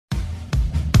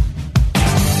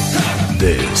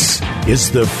This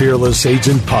is the Fearless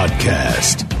Agent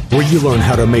Podcast, where you learn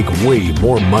how to make way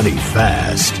more money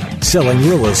fast selling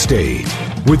real estate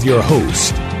with your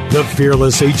host, the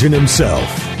Fearless Agent himself,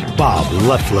 Bob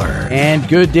Loeffler. And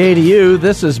good day to you.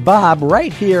 This is Bob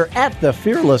right here at the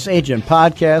Fearless Agent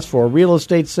Podcast for real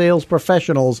estate sales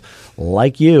professionals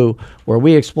like you, where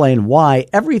we explain why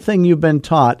everything you've been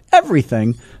taught,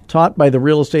 everything taught by the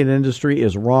real estate industry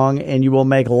is wrong, and you will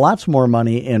make lots more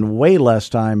money in way less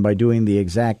time by doing the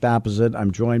exact opposite.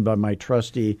 I'm joined by my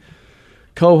trusty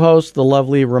co-host, the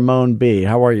lovely Ramon B.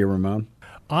 How are you, Ramon?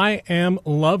 I am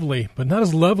lovely, but not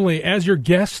as lovely as your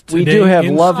guest today. We do have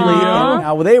lovely. Studio.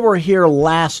 Now, they were here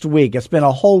last week. It's been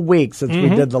a whole week since we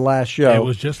did the last show. It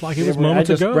was just like it was moments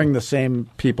ago. I just bring the same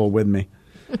people with me.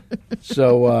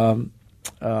 So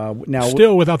now,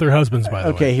 still without their husbands, by the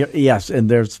way. Okay, yes, and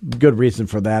there's good reason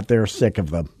for that. They're sick of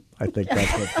them. I think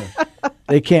that's what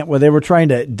they can't. Well, they were trying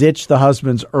to ditch the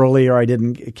husbands earlier. I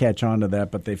didn't catch on to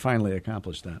that, but they finally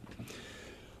accomplished that.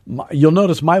 You'll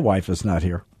notice my wife is not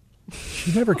here.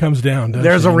 She never comes down, does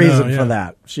There's she? a reason for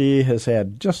that. She has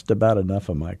had just about enough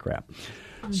of my crap.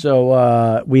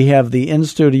 So we have the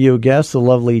in-studio guest, the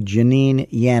lovely Janine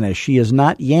Yanis. She is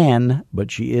not Yan, but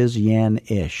she is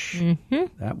Yan-ish. Mm-hmm.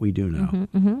 That we do know.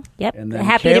 Mm-hmm, mm-hmm. Yep. And then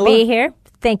Happy Kayla? to be here.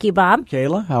 Thank you, Bob.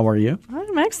 Kayla, how are you?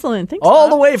 I'm excellent. Thanks, All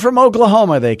Bob. the way from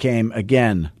Oklahoma they came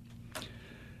again.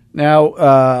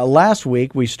 Now, last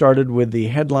week we started with the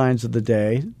headlines of the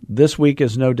day. This week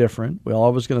is no different. We're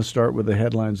always going to start with the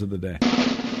headlines of the day.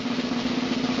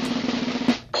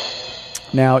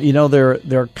 Now, you know,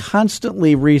 they're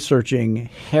constantly researching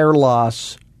hair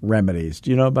loss remedies. Do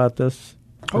you know about this?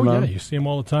 Oh, yeah. You see them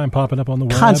all the time popping up on the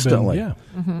web. Constantly.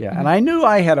 And, Yeah, and I knew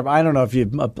I had I don't know if you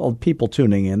people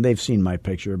tuning in, they've seen my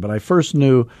picture, but I first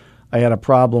knew I had a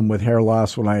problem with hair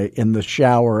loss when in the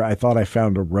shower, I thought I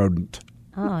found a rodent.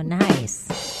 Oh, nice.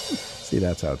 See,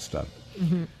 that's how it's done.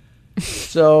 Mm-hmm.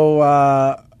 So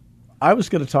I was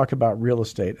going to talk about real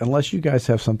estate, unless you guys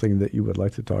have something that you would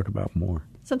like to talk about more.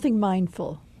 Something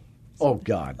mindful. Oh,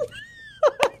 God.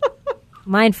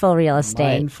 Mindful real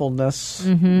estate. Mindfulness.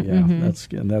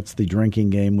 Mm-hmm, that's the drinking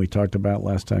game we talked about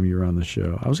last time you were on the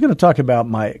show. I was going to talk about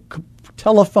my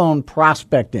telephone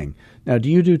prospecting. Now, do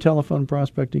you do telephone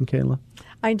prospecting, Kayla?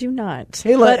 I do not.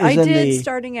 Kayla but I is in did the-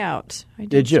 starting out.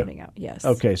 Did you? Starting out, yes.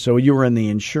 Okay, so you were in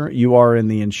the You are in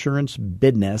the insurance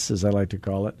business, as I like to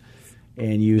call it,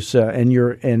 and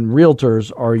and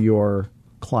realtors are your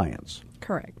clients.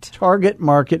 Correct. Target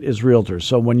market is realtors.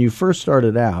 So when you first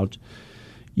started out,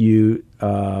 you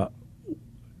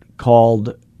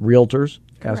called realtors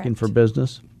asking Correct. for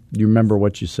business. Do you remember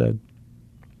what you said?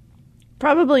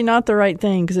 Probably not the right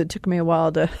thing because it took me a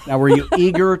while to. Now, were you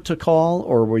eager to call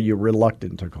or were you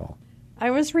reluctant to call? I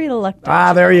was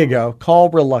reluctant. There you go. Call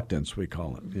reluctance, we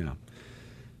call it. Yeah.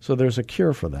 So there's a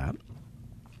cure for that,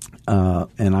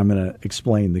 and I'm going to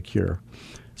explain the cure.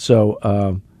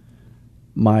 So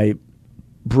my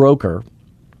broker,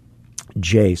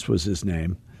 Jace was his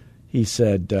name, he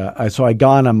said, so I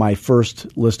got on my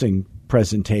first listing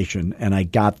presentation, and I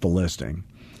got the listing.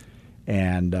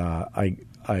 And I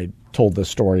told this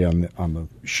story on the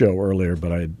show earlier,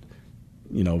 but I,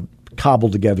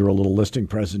 cobbled together a little listing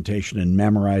presentation and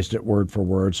memorized it word for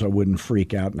word so I wouldn't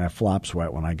freak out and have flop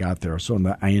sweat when I got there. So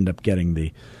I end up getting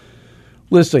the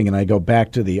listing, and I go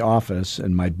back to the office,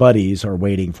 and my buddies are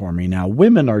waiting for me. Now,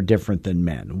 women are different than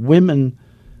men. Women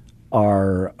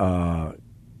are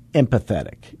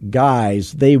empathetic.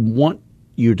 Guys, they want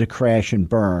you to crash and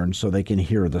burn so they can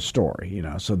hear the story,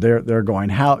 So they're going,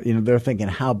 they're thinking,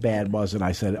 how bad was it?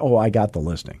 I said, oh, I got the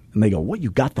listing. And they go, what,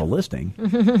 you got the listing?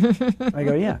 I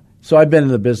go, yeah. So I've been in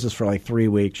the business for like 3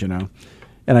 weeks, And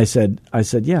I said,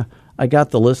 yeah, I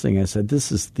got the listing. I said,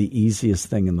 this is the easiest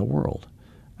thing in the world.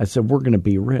 I said, we're going to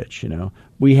be rich,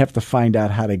 We have to find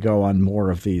out how to go on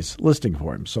more of these listing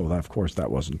forums. So, of course,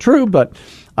 that wasn't true, but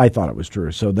I thought it was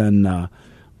true. So then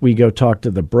we go talk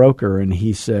to the broker, and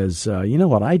he says, you know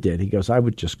what I did? He goes, I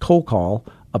would just cold call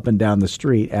up and down the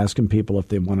street asking people if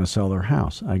they want to sell their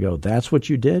house. I go, that's what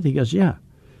you did? He goes, yeah.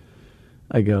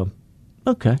 I go,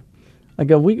 okay. I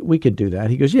go, we could do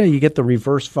that. He goes, yeah, you get the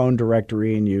reverse phone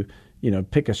directory, and you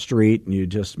pick a street, and you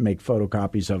just make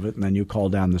photocopies of it, and then you call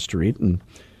down the street and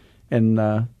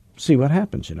see what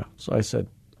happens, So I said,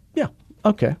 yeah,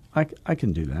 okay, I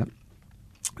can do that.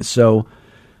 So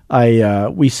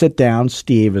we sit down.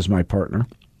 Steve is my partner,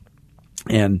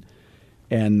 and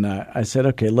I said,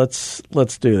 okay, let's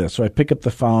do this. So I pick up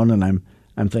the phone, and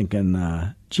I'm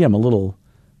thinking, gee, I'm a little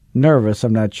nervous.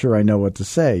 I'm not sure I know what to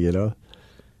say,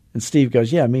 And Steve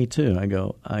goes, yeah, me too. I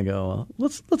go,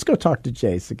 let's go talk to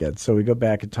Jace again. So we go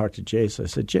back and talk to Jace. I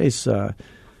said, Jace,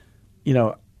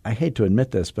 I hate to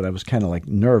admit this, but I was kind of like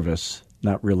nervous,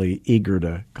 not really eager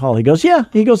to call. He goes, yeah.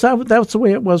 He goes, that's the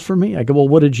way it was for me. I go, well,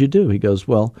 what did you do? He goes,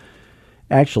 well,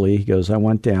 actually, he goes, I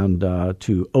went down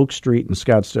to Oak Street and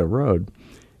Scottsdale Road,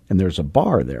 and there's a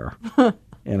bar there.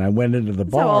 And I went into the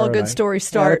bar. That's how all good stories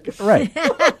start. Right.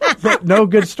 No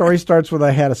good story starts with I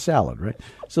had a salad, right?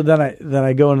 So then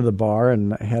I go into the bar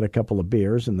and I had a couple of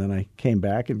beers, and then I came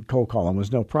back and cold calling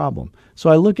was no problem.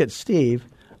 So I look at Steve.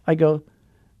 I go,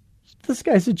 this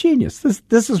guy's a genius.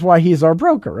 This is why he's our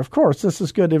broker. Of course, this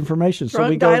is good information. So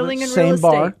we go to the same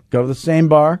bar, go to the same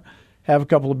bar, have a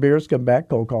couple of beers, come back,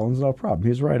 cold calling's no problem.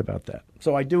 He's right about that.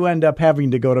 So I do end up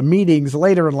having to go to meetings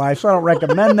later in life, so I don't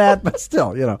recommend that, but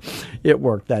still, it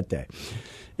worked that day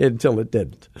until it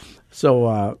didn't. So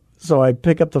I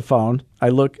pick up the phone, I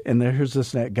look, and here's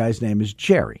this guy's name is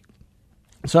Jerry.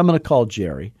 So I'm going to call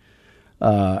Jerry,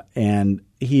 and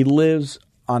he lives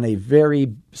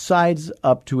on sides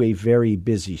up to a very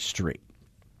busy street.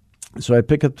 So I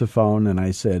pick up the phone, and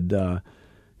I said,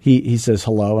 he says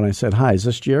hello, and I said, hi, is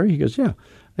this Jerry? He goes, yeah.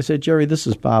 I said, Jerry, this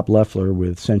is Bob Loeffler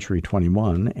with Century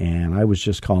 21, and I was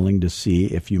just calling to see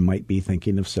if you might be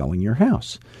thinking of selling your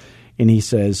house. And he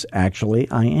says,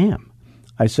 actually, I am.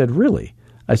 I said, really?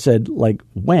 I said, like,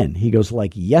 when? He goes,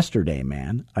 like, yesterday,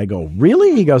 man. I go,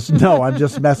 really? He goes, no, I'm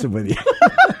just messing with you.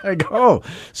 I go, oh,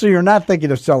 so you're not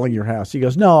thinking of selling your house? He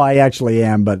goes, no, I actually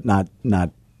am, but not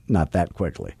that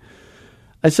quickly.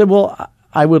 I said, well,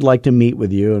 I would like to meet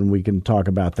with you, and we can talk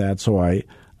about that. So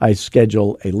I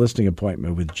schedule a listing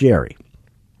appointment with Jerry.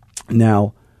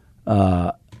 Now,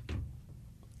 I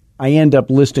end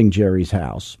up listing Jerry's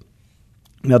house.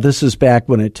 Now, this is back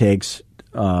when it takes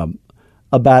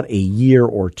about a year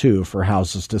or two for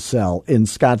houses to sell in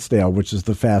Scottsdale, which is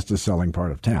the fastest selling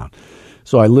part of town.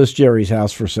 So I list Jerry's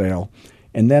house for sale,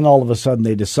 and then all of a sudden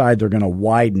they decide they're going to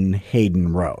widen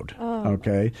Hayden Road. Oh.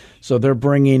 Okay, so they're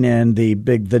bringing in the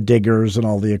diggers and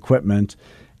all the equipment,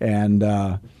 and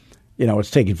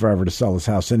it's taking forever to sell this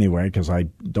house anyway because I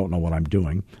don't know what I'm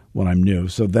doing when I'm new.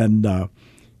 So then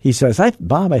he says,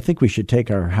 Bob, I think we should take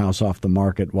our house off the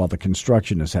market while the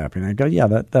construction is happening. I go, yeah,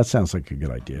 that sounds like a good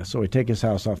idea. So we take his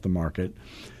house off the market.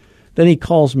 Then he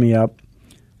calls me up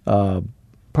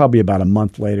probably about a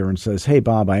month later and says, hey,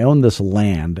 Bob, I own this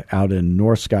land out in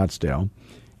North Scottsdale,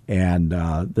 and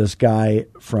this guy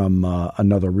from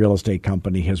another real estate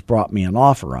company has brought me an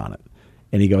offer on it.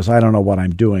 And he goes, I don't know what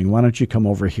I'm doing. Why don't you come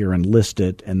over here and list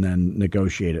it and then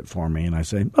negotiate it for me? And I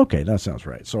say, okay, that sounds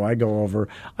right. So I go over,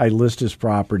 I list his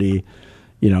property,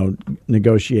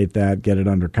 negotiate that, get it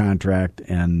under contract,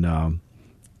 and,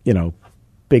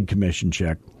 big commission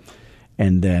check.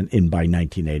 And then by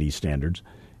 1980 standards.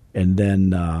 And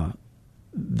then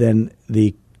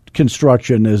the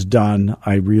construction is done.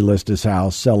 I relist his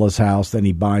house, sell his house. Then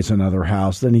he buys another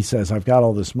house. Then he says, I've got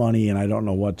all this money and I don't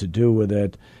know what to do with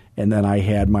it. And then I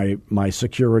had my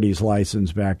securities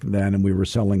license back then, and we were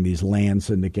selling these land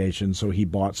syndications. So he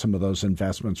bought some of those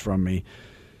investments from me.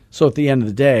 So at the end of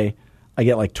the day, I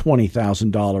get like $20,000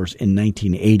 in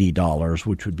 1980 dollars,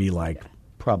 which would be like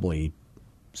probably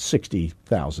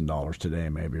 $60,000 today,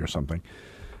 maybe, or something,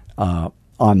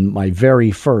 on my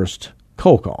very first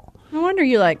cold call. No wonder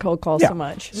you like cold calls so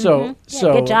much. So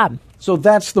good job. So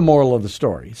that's the moral of the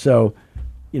story. So,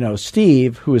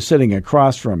 Steve, who is sitting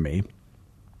across from me,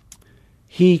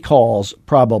 he calls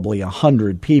probably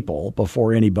 100 people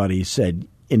before anybody said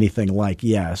anything like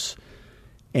yes.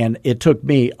 And it took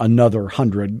me another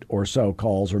 100 or so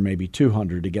calls, or maybe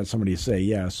 200, to get somebody to say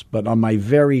yes. But on my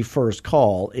very first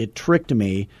call, it tricked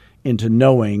me into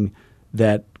knowing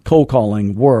that cold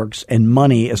calling works and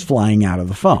money is flying out of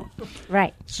the phone.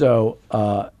 Right. So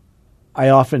I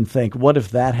often think, what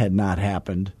if that had not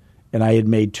happened and I had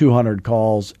made 200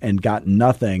 calls and got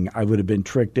nothing? I would have been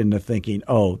tricked into thinking,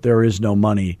 oh, there is no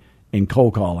money in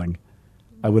cold calling.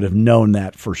 I would have known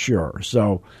that for sure.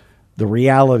 So the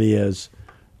reality is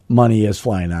money is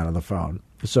flying out of the phone.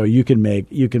 So you can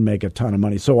make a ton of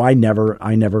money. So I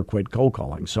never quit cold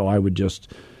calling. So I would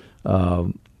just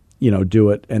do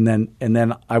it, and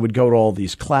then I would go to all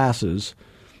these classes,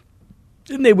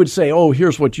 and they would say, oh,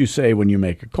 here's what you say when you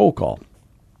make a cold call.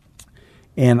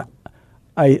 And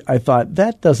I thought,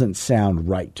 that doesn't sound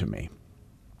right to me.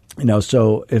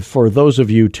 So if for those of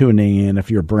you tuning in,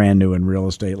 if you're brand new in real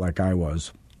estate like I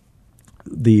was,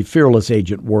 the Fearless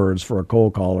Agent words for a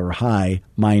cold call are, hi,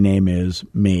 my name is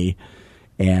me,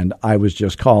 and I was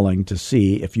just calling to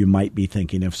see if you might be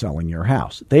thinking of selling your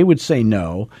house. They would say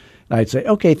no, and I'd say,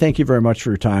 okay, thank you very much for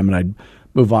your time, and I'd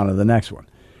move on to the next one.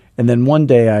 And then one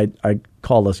day I'd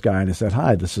call this guy and I said,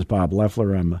 hi, this is Bob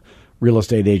Loeffler. I'm a real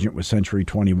estate agent with Century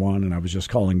 21, and I was just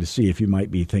calling to see if you might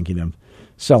be thinking of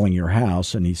selling your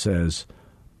house. And he says,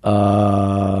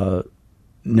 No.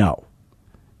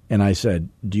 And I said,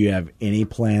 do you have any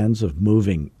plans of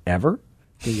moving ever?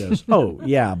 He goes, oh,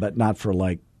 yeah, but not for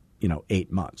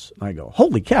 8 months. And I go,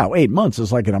 holy cow, 8 months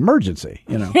is like an emergency,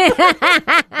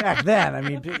 Back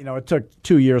then, it took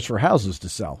 2 years for houses to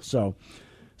sell. So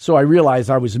I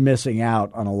realized I was missing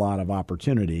out on a lot of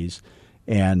opportunities.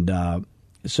 And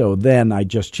so then I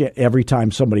just, every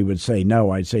time somebody would say no,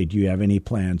 I'd say, do you have any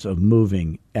plans of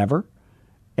moving ever?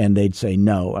 And they'd say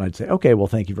no. And I'd say, okay, well,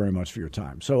 thank you very much for your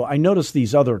time. So I noticed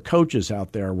these other coaches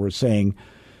out there were saying,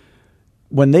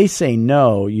 when they say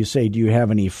no, you say, do you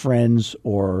have any friends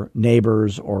or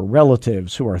neighbors or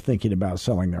relatives who are thinking about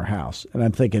selling their house? And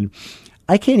I'm thinking,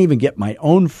 I can't even get my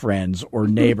own friends or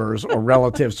neighbors or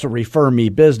relatives to refer me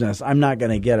business. I'm not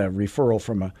going to get a referral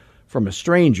from a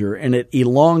stranger, and it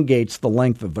elongates the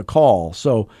length of the call.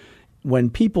 So when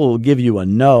people give you a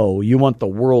no, you want the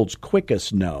world's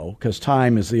quickest no, because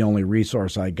time is the only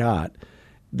resource I got.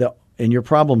 And your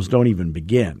problems don't even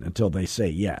begin until they say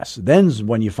yes. Then's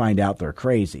when you find out they're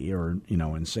crazy or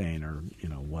insane or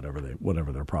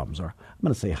whatever their problems are. I'm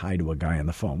going to say hi to a guy on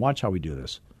the phone. Watch how we do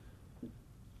this.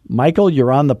 Michael,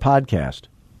 you're on the podcast.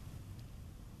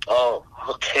 Oh,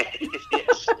 okay.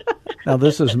 Yes. Now,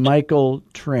 this is Michael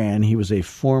Tran. He was a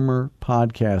former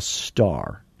podcast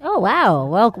star. Oh, wow.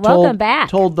 Well, welcome back.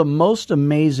 Told the most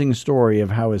amazing story of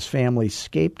how his family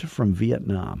escaped from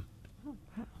Vietnam.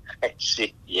 I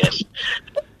see. Yes.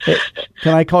 Hey,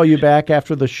 can I call you back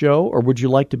after the show, or would you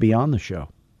like to be on the show?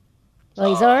 Well,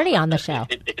 he's already on the show.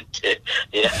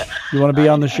 Yeah. You want to be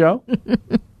on the show?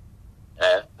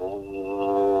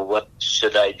 What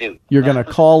should I do? You're going to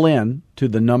call in to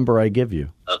the number I give you.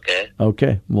 Okay.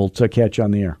 Okay. We'll catch you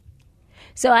on the air.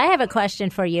 So I have a question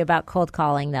for you about cold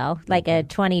calling, though, like a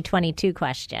 2022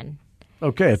 question.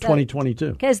 Okay,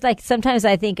 2022. Because, sometimes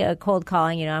I think of cold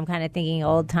calling, I'm kind of thinking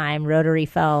old-time rotary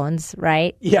phones,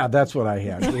 right? Yeah, that's what I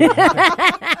had.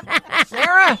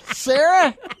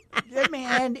 Sarah, give me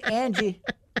Angie.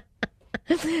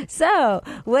 So,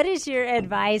 what is your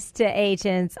advice to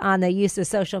agents on the use of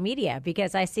social media?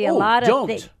 Because I see a lot of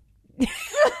don't.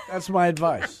 That's my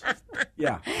advice.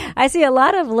 Yeah. I see a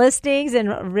lot of listings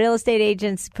and real estate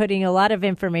agents putting a lot of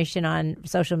information on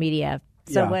social media.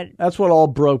 So that's what all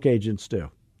broke agents do.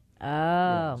 Oh.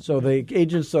 Yeah. So the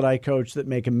agents that I coach that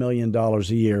make $1 million a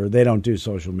year, they don't do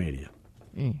social media.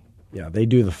 Yeah, they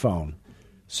do the phone.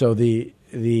 So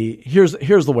here's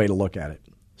the way to look at it.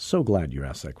 So glad you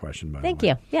asked that question, by the way. Thank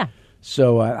you. Yeah.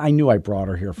 So I knew I brought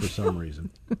her here for some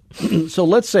reason. So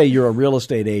let's say you're a real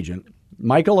estate agent.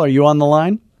 Michael, are you on the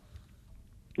line?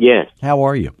 Yes. How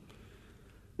are you?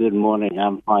 Good morning.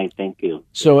 I'm fine, thank you.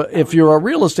 So if you're a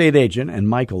real estate agent, and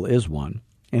Michael is one,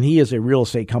 and he is a real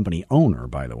estate company owner,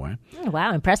 by the way. Oh,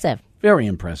 wow, impressive. Very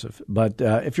impressive. But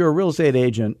if you're a real estate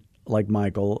agent like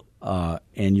Michael,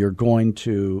 and you're going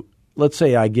to, let's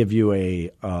say I give you a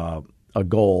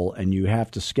goal, and you have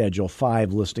to schedule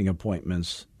 5 listing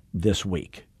appointments this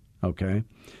week, okay?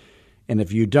 And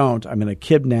if you don't, I'm going to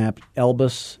kidnap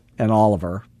Elvis and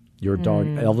Oliver, your dog,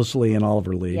 Elvis Lee and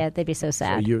Oliver Lee. Yeah, they'd be so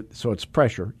sad. So it's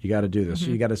pressure. You got to do this. So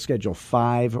you got to schedule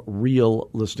 5 real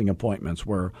listing appointments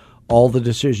where all the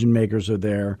decision makers are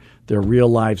there. They're real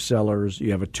live sellers.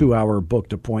 You have a 2-hour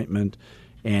booked appointment,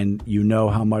 and you know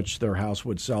how much their house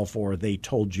would sell for. They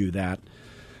told you that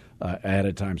ahead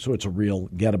of time. So it's a real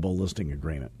gettable listing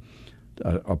agreement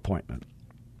appointment.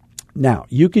 Now,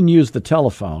 you can use the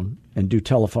telephone and do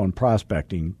telephone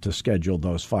prospecting to schedule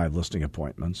those 5 listing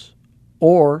appointments.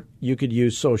 Or you could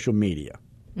use social media,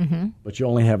 but you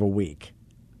only have a week.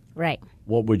 Right.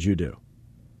 What would you do?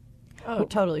 Oh,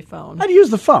 totally phone. I'd use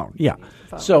the phone, yeah.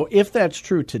 So if that's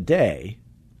true today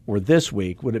or this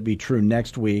week, would it be true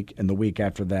next week and the week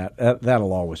after that?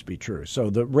 That'll always be true. So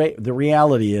the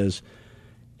reality is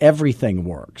everything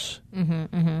works.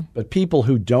 But people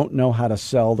who don't know how to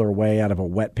sell their way out of a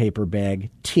wet paper bag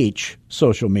teach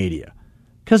social media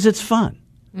because it's fun,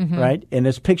 right? And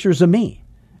it's pictures of me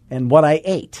and what I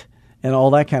ate and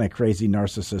all that kind of crazy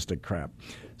narcissistic crap.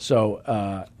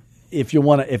 So if you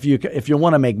want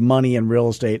to make money in real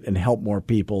estate and help more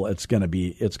people, it's going to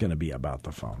be about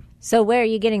the phone. So where are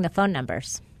you getting the phone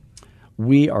numbers?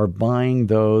 We are buying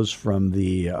those from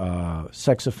the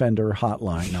sex offender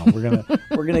hotline. No,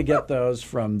 we're gonna get those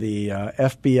from the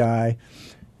FBI.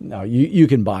 No, you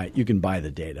can buy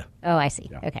the data. Oh, I see.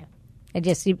 Yeah. Okay.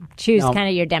 You choose kind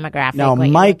of your demographic. Now, what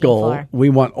Michael, you're looking for. we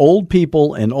want old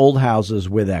people in old houses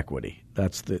with equity.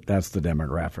 That's the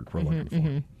demographic we're looking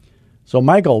for. So,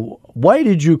 Michael, why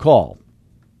did you call?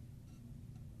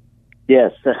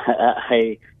 Yes,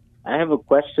 I have a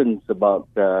questions about.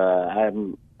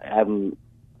 I'm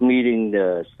meeting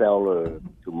the seller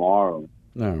tomorrow,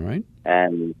 All right.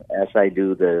 And as I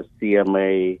do the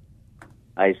CMA,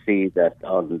 I see that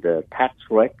on the tax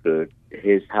record,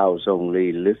 his house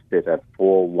only listed at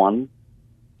 4-1,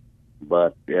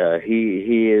 but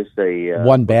he is a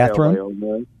One bathroom? hotel by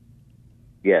owner.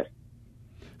 Yes,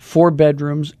 4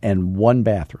 bedrooms and 1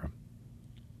 bathroom.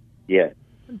 yes.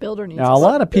 Builder needs Now, a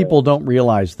lot of people don't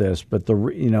realize this, but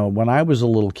when I was a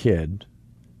little kid,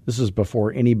 this is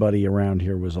before anybody around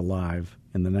here was alive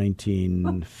in the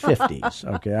 1950s.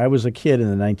 Okay, I was a kid in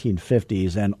the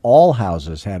 1950s, and all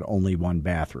houses had only 1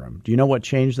 bathroom. Do you know what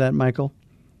changed that, Michael?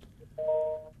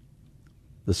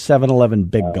 The 7-Eleven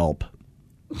Big Gulp.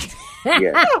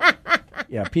 Yes.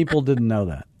 Yeah, people didn't know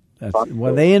that.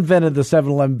 When they invented the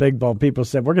 7-Eleven Big Gulp, people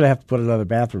said, we're going to have to put another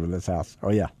bathroom in this house.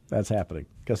 Oh, yeah, that's happening.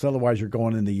 Because otherwise you're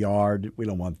going in the yard. We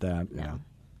don't want that. Yeah.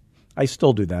 I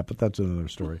still do that, but that's another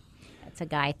story. It's a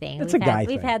guy thing. It's a guy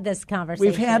thing. We've had this conversation.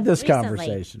 We've had this recently.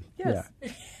 conversation. Yes.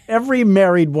 Yeah. Every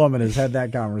married woman has had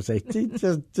that conversation.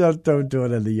 Just don't do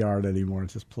it in the yard anymore.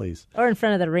 Just please. Or in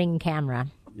front of the Ring camera.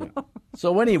 Yeah.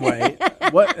 So anyway,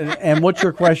 what's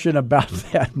your question about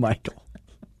that, Michael?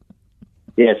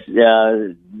 Yes,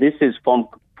 this is from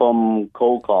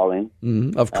cold calling.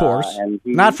 Of course.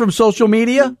 Not from social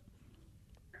media?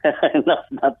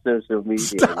 not social media.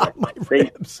 Stop my They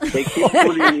ribs. keep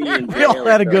putting me in We all jail,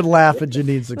 had a so- good laugh at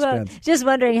Janine's Well, expense. just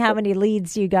wondering how many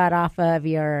leads you got off of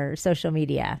your social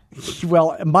media.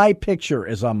 Well, my picture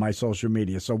is on my social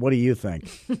media, so what do you think?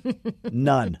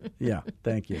 None. Yeah,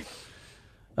 thank you.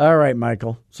 All right,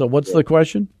 Michael. So what's the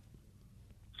question?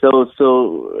 So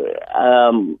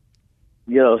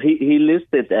he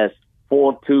listed as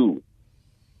 4-2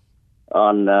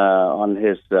 on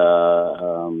his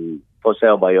for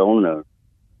sale by owner.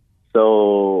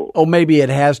 So Oh, maybe it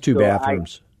has 2 So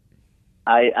bathrooms.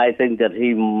 I think that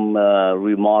he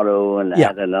remodel and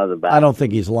add another bathroom. I don't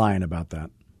think he's lying about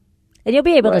that. And you'll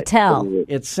be able to tell.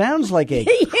 It sounds like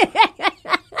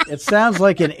it sounds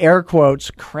like an air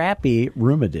quotes crappy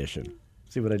room addition.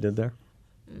 See what I did there?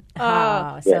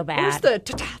 Oh, so What's bad. the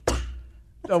ta-ta-ta?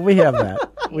 Oh, we have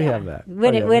that. We have that.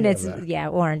 When Oh, it yeah, when we it's have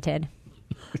that. warranted.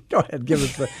 Go ahead, give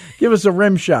us a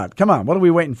rim shot. Come on, what are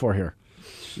we waiting for here?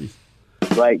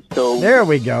 Right. So There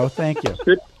we go. Thank you.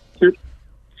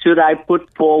 should I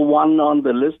put 4-1 on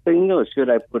the listing or should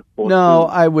I put 4-2? No,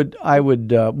 I would.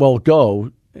 Well,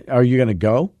 go. Are you going to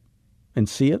go and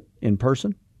see it in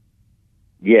person?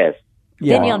 Yes.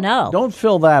 Yeah. Then you'll know. Don't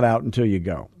fill that out until you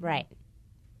go. Right.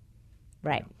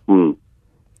 Right. Hmm.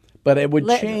 But it would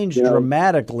Let- change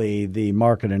dramatically the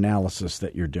market analysis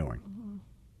that you're doing.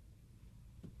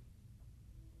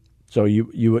 So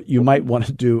you might want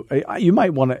to do. You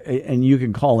might want to, and you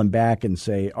can call him back and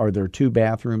say, "Are there 2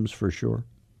 bathrooms for sure?"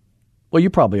 Well, you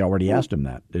probably already asked him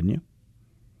that, didn't you?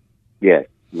 Yes.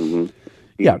 Mm-hmm.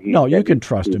 Yeah. No, you can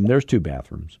trust him. There's 2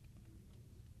 bathrooms.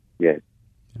 Yes.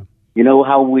 You know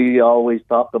how we always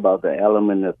talk about the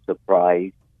element of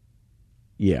surprise?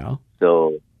 Yeah.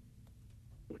 So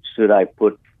should I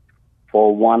put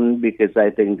 4-1? Because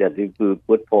I think that if we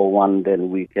put 4-1, then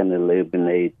we can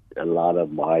eliminate a lot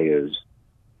of buyers.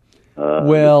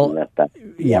 Well, at that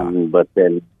yeah. one. But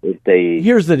then if they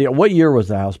Here's the deal. What year was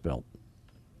the house built?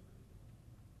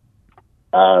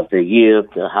 the year of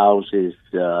the house is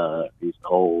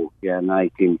old,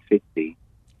 1950.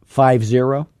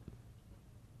 50?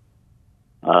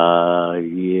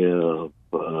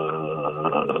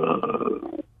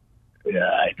 Yeah,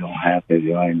 I don't have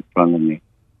it right in front of me.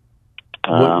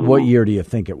 What year do you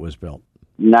think it was built?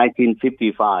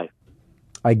 1955.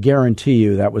 I guarantee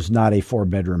you that was not a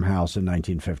 4-bedroom house in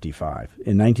 1955.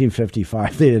 In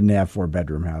 1955, they didn't have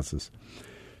 4-bedroom houses.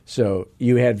 So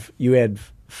you had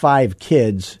 5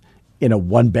 kids in a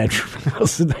 1-bedroom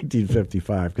house in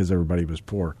 1955 because everybody was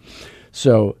poor.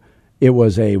 So it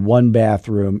was a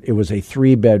 1-bathroom. It was a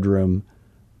 3-bedroom,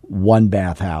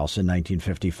 1-bath house in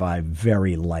 1955,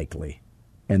 very likely.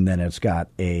 And then it's got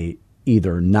a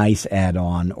either nice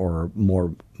add-on or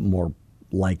more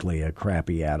likely a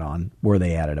crappy add-on where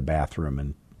they added a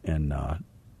bathroom and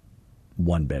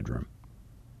 1 bedroom.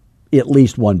 At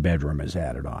least 1 bedroom is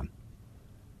added on.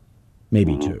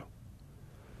 Maybe 2.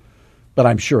 But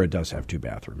I'm sure it does have 2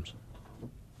 bathrooms.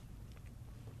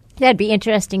 That'd be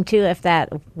interesting too if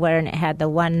that when it had the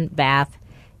 1 bath,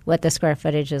 what the square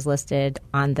footage is listed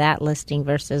on that listing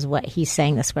versus what he's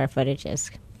saying the square footage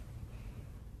is.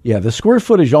 Yeah, the square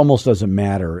footage almost doesn't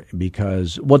matter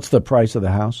because what's the price of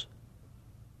the house?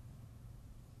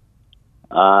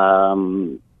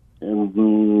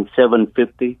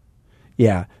 $750.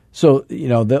 Yeah. So,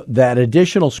 that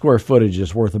additional square footage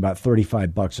is worth about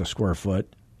 $35 a square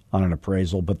foot on an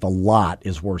appraisal, but the lot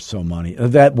is worth so money.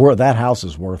 That house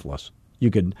is worthless. You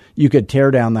could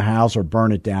tear down the house or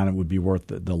burn it down. It would be worth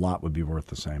the lot would be worth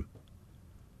the same.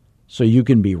 So you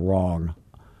can be wrong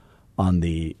on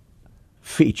the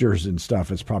features and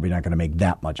stuff. It's probably not going to make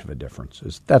that much of a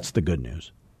difference. That's the good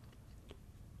news.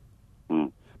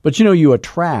 But you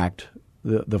attract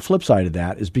the flip side of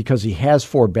that is because he has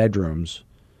 4 bedrooms.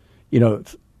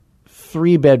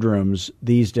 3 bedrooms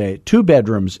these days. 2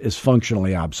 bedrooms is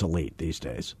functionally obsolete these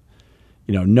days.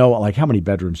 Like how many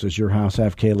bedrooms does your house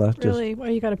have, Kayla? Really? Why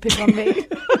you got to pick on me?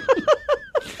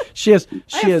 She has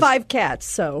 5 cats,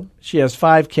 so. She has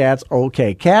 5 cats.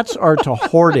 Okay, cats are to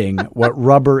hoarding what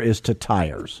rubber is to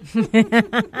tires.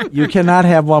 You cannot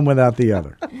have one without the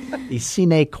other. E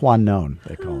sine qua non,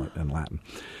 they call it in Latin.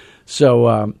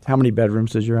 So how many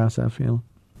bedrooms does your house have, Sheila?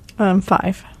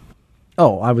 5.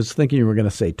 Oh, I was thinking you were going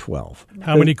to say 12.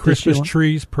 How many Christmas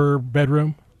trees per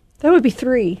bedroom? That would be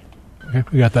 3. Okay,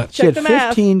 we got that. She had the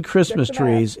math. 15 Christmas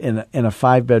trees in a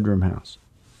 5-bedroom house.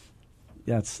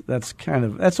 That's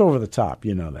over the top.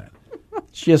 You know that.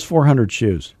 She has 400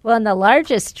 shoes. Well, and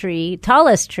the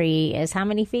tallest tree is how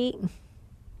many feet?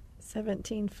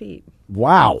 17 feet.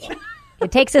 Wow.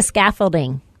 It takes a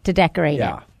scaffolding to decorate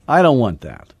Yeah, it. I don't want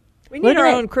that. We need our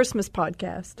own Christmas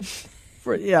podcast.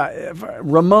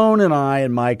 Ramon and I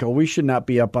and Michael, we should not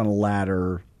be up on a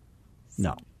ladder.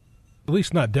 No. At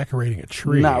least not decorating a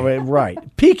tree. No, right.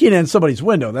 Peeking in somebody's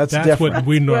window, that's different. What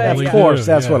we normally do. Of course,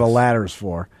 that's what a yes. ladder's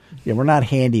for. Yeah, we're not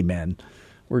handy men.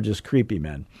 We're just creepy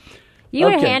men. You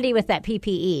were Okay. handy with that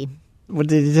PPE. Well,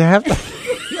 did you have to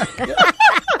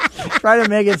try to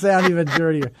make it sound even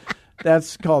dirtier?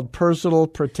 That's called personal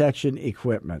protection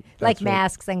equipment. Like That's what-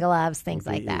 masks and gloves, things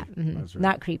like that. That's right.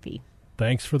 Not creepy.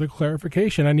 Thanks for the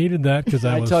clarification. I needed that because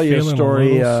I Can I was tell you a feeling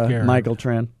story, little scared. Michael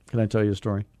Tran? Can I tell you a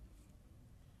story?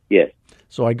 Yes.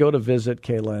 So I go to visit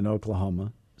Kayla in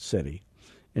Oklahoma City,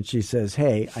 and she says,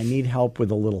 "Hey, I need help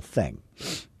with a little thing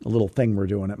we're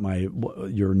doing at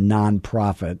your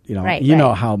nonprofit. Right, you know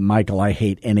right. how, Michael, I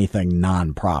hate anything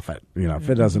nonprofit. If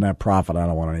it doesn't have profit, I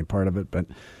don't want any part of it. But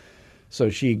so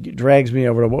she drags me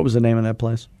over to, what was the name of that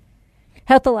place?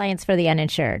 Health Alliance for the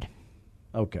Uninsured.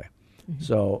 Okay,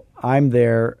 so I'm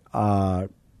there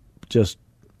just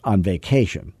on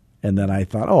vacation, and then I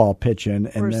thought, I'll pitch in,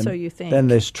 and Or then, so you think. Then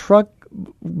this truck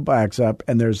backs up,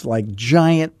 and there's like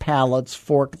giant pallets,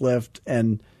 forklift,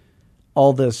 and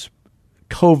all this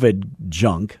COVID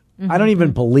junk. I don't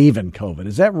even believe in COVID.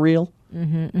 Is that real?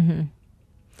 You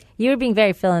were being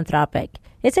very philanthropic.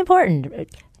 It's important.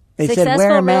 They said, Successful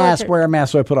wear a mask, realtor- wear a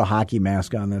mask. So I put a hockey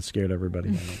mask on. That scared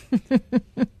everybody.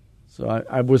 So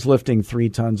I was lifting 3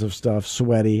 tons of stuff,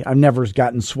 sweaty. I've never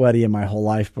gotten sweaty in my whole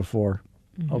life before.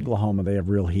 Oklahoma, they have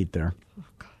real heat there.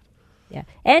 Yeah,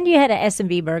 and you had a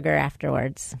S&B burger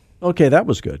afterwards. Okay, that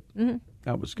was good.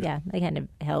 That was good. Yeah, they kind of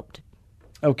helped.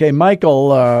 Okay,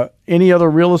 Michael, any other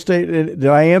real estate? Did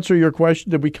I answer your question?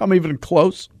 Did we come even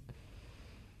close?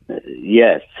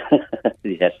 Yes.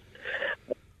 Yes.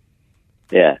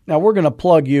 Yeah. Now, we're going to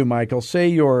plug you, Michael. Say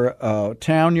your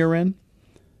town you're in.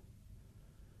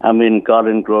 I'm in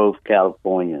Garden Grove,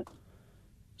 California.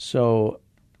 So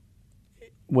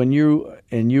when you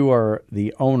are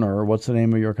the owner, what's the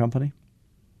name of your company?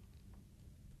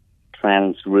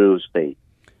 Tran Real Estate.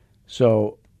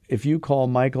 So if you call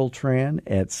Michael Tran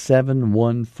at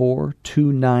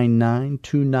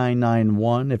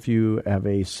 714-299-2991, if you have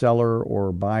a seller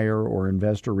or buyer or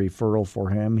investor referral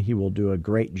for him, he will do a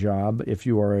great job. If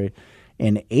you are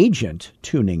an agent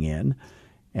tuning in,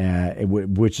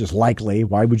 which is likely,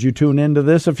 why would you tune into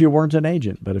this if you weren't an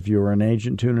agent? But if you were an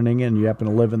agent tuning in, you happen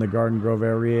to live in the Garden Grove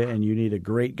area and you need a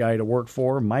great guy to work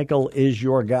for, Michael is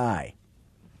your guy.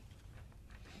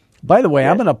 By the way,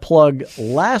 I'm going to plug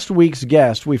last week's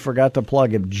guest. We forgot to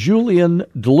plug him, Julian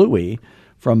Dlouhy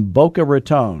from Boca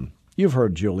Raton. You've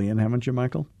heard Julian, haven't you,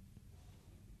 Michael?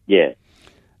 Yeah.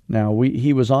 Now,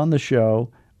 he was on the show.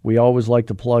 We always like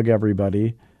to plug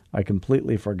everybody. I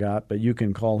completely forgot, but you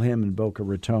can call him in Boca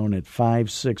Raton at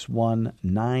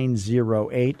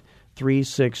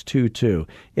 561-908-3622.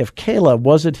 If Kayla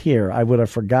wasn't here, I would have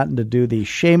forgotten to do the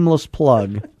shameless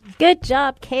plug. Good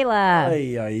job, Kayla.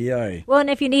 Ay, ay, ay. Well, and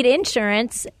if you need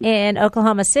insurance in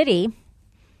Oklahoma City,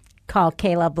 call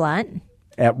Kayla Blunt.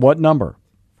 At what number?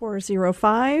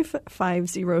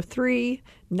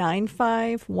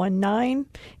 405-503-9519.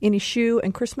 Any shoe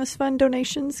and Christmas fund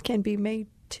donations can be made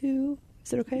to...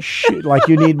 Is it okay? Like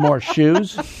you need more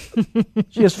shoes?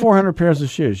 She has 400 pairs of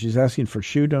shoes. She's asking for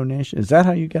shoe donation. Is that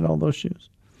how you get all those shoes?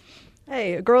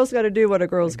 Hey, a girl's got to do what a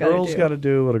girl's got to do. Girl's got to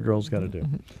do what a girl's got to do.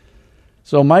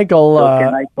 So, Michael... So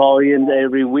can I call in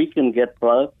every week and get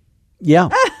plugged? Yeah.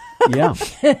 Yeah.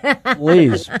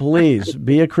 Please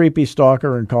be a creepy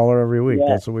stalker and call her every week.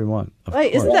 That's what we want.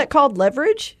 Wait, isn't that called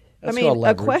leverage? That's I mean, called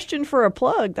leverage. a question for a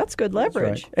plug. That's good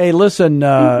leverage. Right. Hey, listen,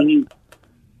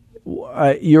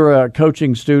 you're a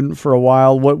coaching student for a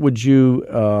while. What would you,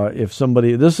 if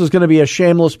somebody, this is going to be a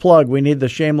shameless plug. We need the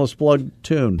shameless plug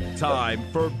tune. Time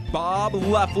for Bob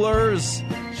Leffler's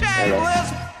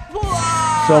Shameless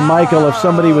Plug. So, Michael, if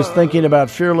somebody was thinking about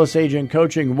Fearless Agent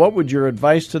Coaching, what would your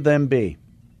advice to them be?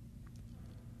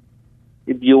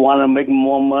 If you want to make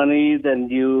more money than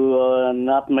you are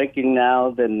not making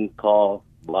now, then call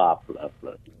Bob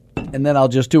Leffler. And then I'll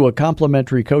just do a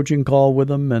complimentary coaching call with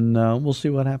them, and we'll see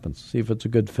what happens, see if it's a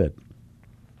good fit.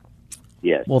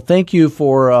 Yes. Well, thank you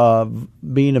for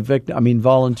being a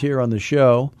volunteer on the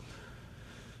show,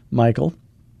 Michael.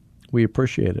 We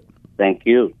appreciate it. Thank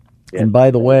you. Yes. And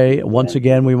by the way, once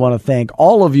again, we want to thank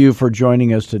all of you for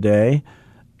joining us today,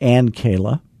 and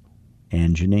Kayla,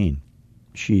 and Janine.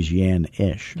 She's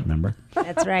Yan-ish, remember?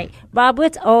 That's right. Bob,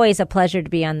 it's always a pleasure to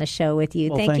be on the show with you.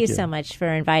 Well, thank you so much for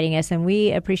inviting us, and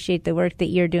we appreciate the work that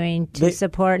you're doing to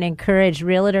support and encourage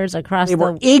realtors across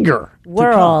the eager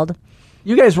world.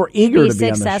 You guys were eager to be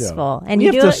successful. on the show. And we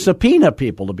you have to subpoena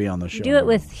people to be on the show. Do it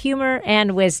with humor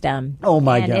and wisdom. Oh,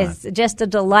 my and God. It's just a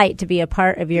delight to be a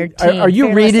part of your team. Are you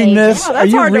Fearless reading Agent. this? Oh, Are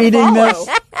that's you hard to reading follow. this?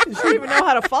 I don't even know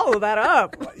how to follow that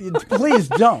up. Please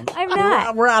don't. I'm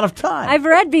not. We're out of time. I've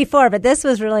read before, but this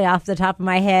was really off the top of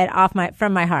my head,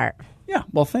 from my heart. Yeah,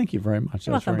 well, thank you very much.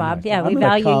 You're That's welcome, very Bob. nice. Yeah, we I'm gonna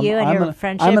value come- you and I'm your gonna-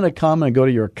 friendship. I'm going to come and go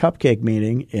to your cupcake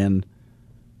meeting in.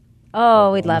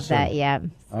 Oh, we'd love that, yeah.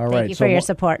 All right. Thank you for your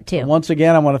support, too. Once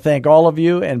again, I want to thank all of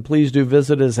you, and please do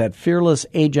visit us at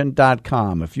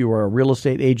fearlessagent.com. If you are a real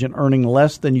estate agent earning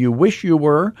less than you wish you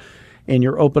were, and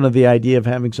you're open to the idea of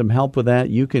having some help with that,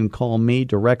 you can call me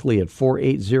directly at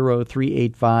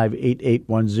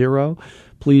 480-385-8810.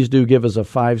 Please do give us a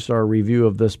 5-star review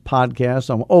of this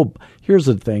podcast. Here's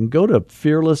the thing. Go to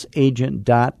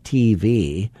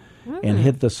fearlessagent.tv and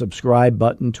hit the subscribe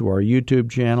button to our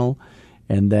YouTube channel,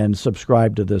 and then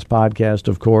subscribe to this podcast,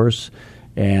 of course.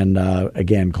 And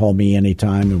again, call me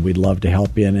anytime, and we'd love to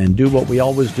help you and do what we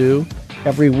always do.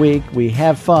 Every week, we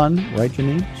have fun, right,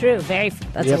 Janine? True, that's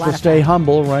you a have lot to of stay fun.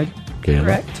 humble, right? Kayla,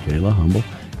 Correct. Kayla, humble.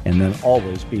 And then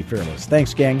always be fearless.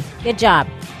 Thanks, gang. Good job.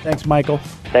 Thanks, Michael.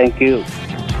 Thank you.